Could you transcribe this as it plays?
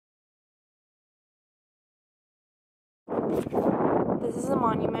This is a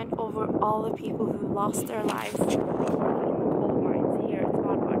monument over all the people who lost their lives in the coal mines here at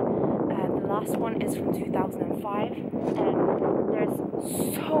Svalbard. The last one is from 2005, and there's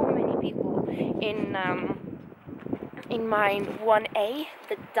so many people in mine 1A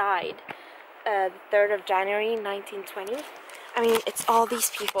that died the 3rd of January 1920. I mean, it's all these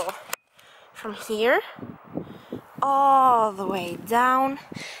people from here all the way down,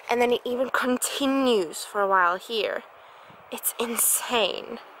 and then it even continues for a while here. It's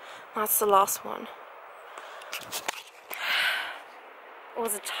insane. That's the last one. It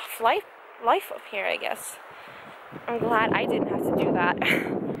was a tough life up here, I guess. I'm glad I didn't have to do that.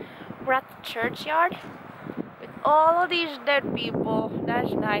 We're at the churchyard with all of these dead people.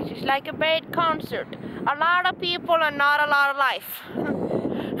 That's nice. It's like a bad concert. A lot of people and not a lot of life.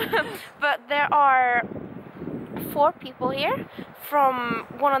 But there are 4 people here from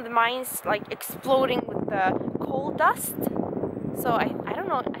one of the mines, like exploding with the coal dust. So I don't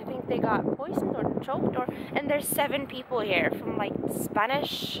know, I think they got poisoned or choked, and there's 7 people here from like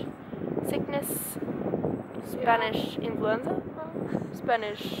Spanish sickness, Spanish influenza,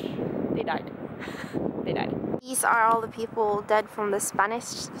 Spanish, they died. They died. These are all the people dead from the Spanish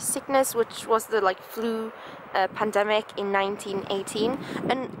sickness, which was the like flu pandemic in 1918,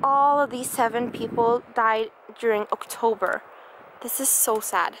 and all of these 7 people died during October. This is so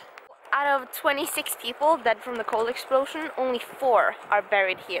sad. Out of 26 people dead from the coal explosion, only 4 are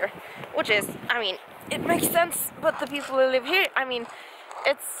buried here, which is, I mean, it makes sense, but the people who live here, I mean,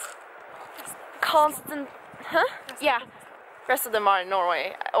 it's constant, huh? Yeah, rest of them are in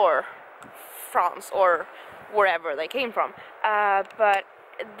Norway or France or wherever they came from, but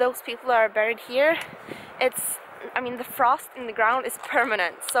those people are buried here. It's, I mean, the frost in the ground is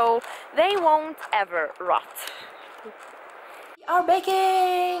permanent, so they won't ever rot. We are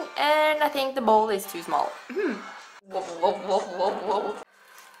baking, and I think the bowl is too small. Whoa, whoa, whoa, whoa, whoa.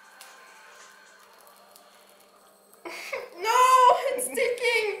 No, it's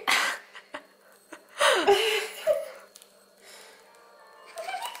sticking.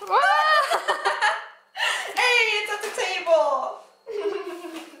 Hey, it's at the table.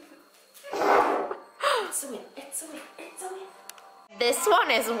 It's a win, it's a win, it's a win. This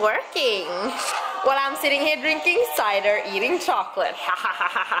one is working. While I'm sitting here drinking cider, eating chocolate. Ha ha ha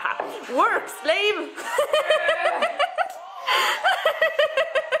ha ha. Work, slave!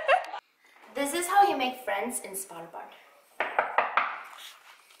 This is how you make friends in Svalbard.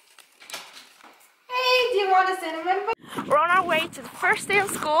 Hey, do you want a cinnamon? We're on our way to the first day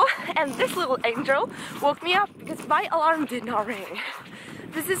of school, and this little angel woke me up because my alarm did not ring.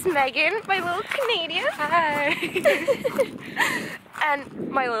 This is Megan, my little Canadian. Hi! And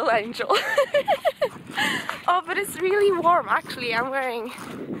my little angel. Oh, but it's really warm actually. I'm wearing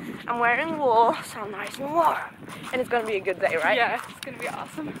wool, so I'm nice and warm. And it's gonna be a good day, right? Yeah, it's gonna be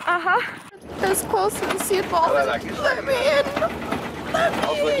awesome. Uh-huh. As close to the seatbelt. Let me in. Let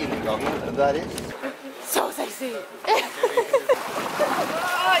me in. So sexy. Oh,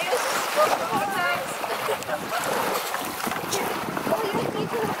 you're so nice. Oh, you need to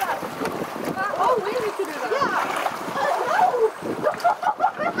do that. Oh, we need to do that. Yeah.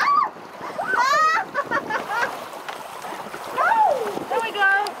 There we go.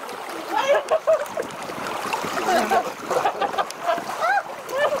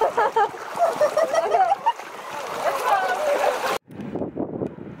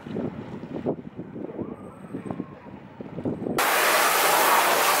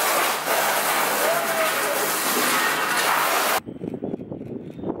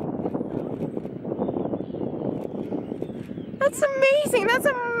 That's amazing. That's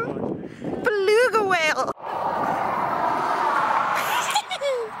a beluga whale.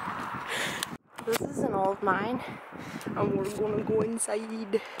 This is an old mine, and we're gonna go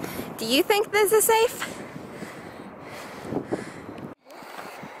inside. Do you think this is safe?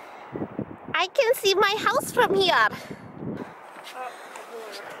 I can see my house from here.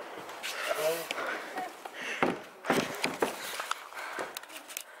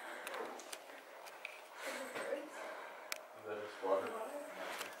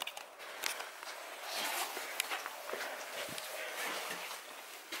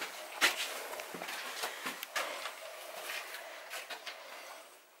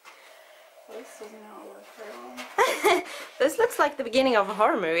 This doesn't work very well. This looks like the beginning of a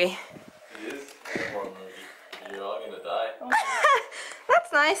horror movie. It is a horror movie. You're all gonna die.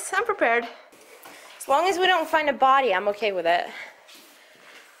 That's nice. I'm prepared. As long as we don't find a body, I'm okay with it.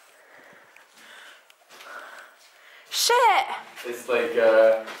 Shit! It's like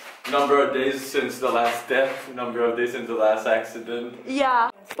number of days since the last death, number of days since the last accident. Yeah.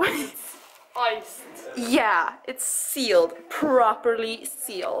 iced. Yeah, it's sealed, properly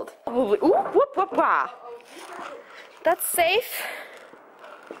sealed. Ooh, whoop, whoop, whoop, wah. That's safe.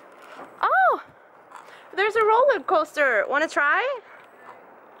 Oh, there's a roller coaster. Wanna try?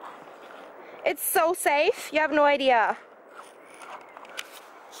 It's so safe, you have no idea.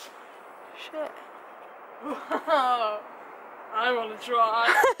 Shit. I want to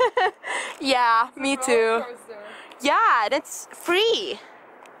try. Yeah, me too. Yeah, and it's free.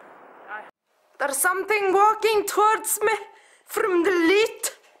 There's something walking towards me from the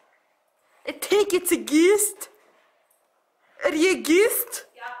light. I think it's a ghost. Are you a ghost?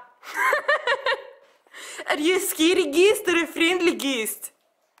 Yeah. Are you a scary ghost or a friendly ghost?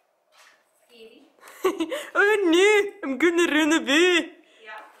 Scary. Oh no, I'm gonna run away.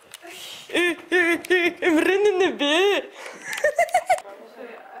 Yeah. I'm running away.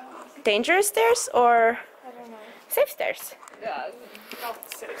 Dangerous stairs or I don't know. safe stairs? Yeah,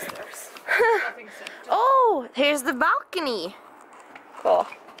 not safe stairs. Nothing safe. Oh, here's the balcony. Cool.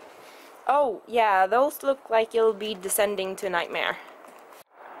 Oh, yeah, those look like you'll be descending to a nightmare.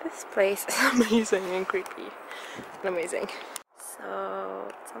 This place is amazing and creepy. Amazing. So,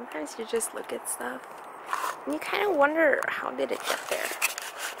 sometimes you just look at stuff and you kind of wonder, how did it get there?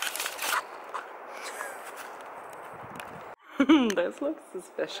 This looks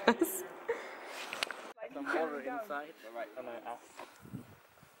suspicious. Some water inside. Right, and I asked.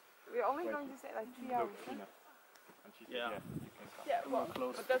 We're only going to stay like 3 hours. And she said, Yeah. yes, you can come. Yeah, well,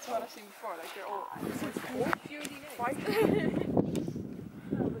 Close. but that's what I've seen before. Like they're all. It's cold. 5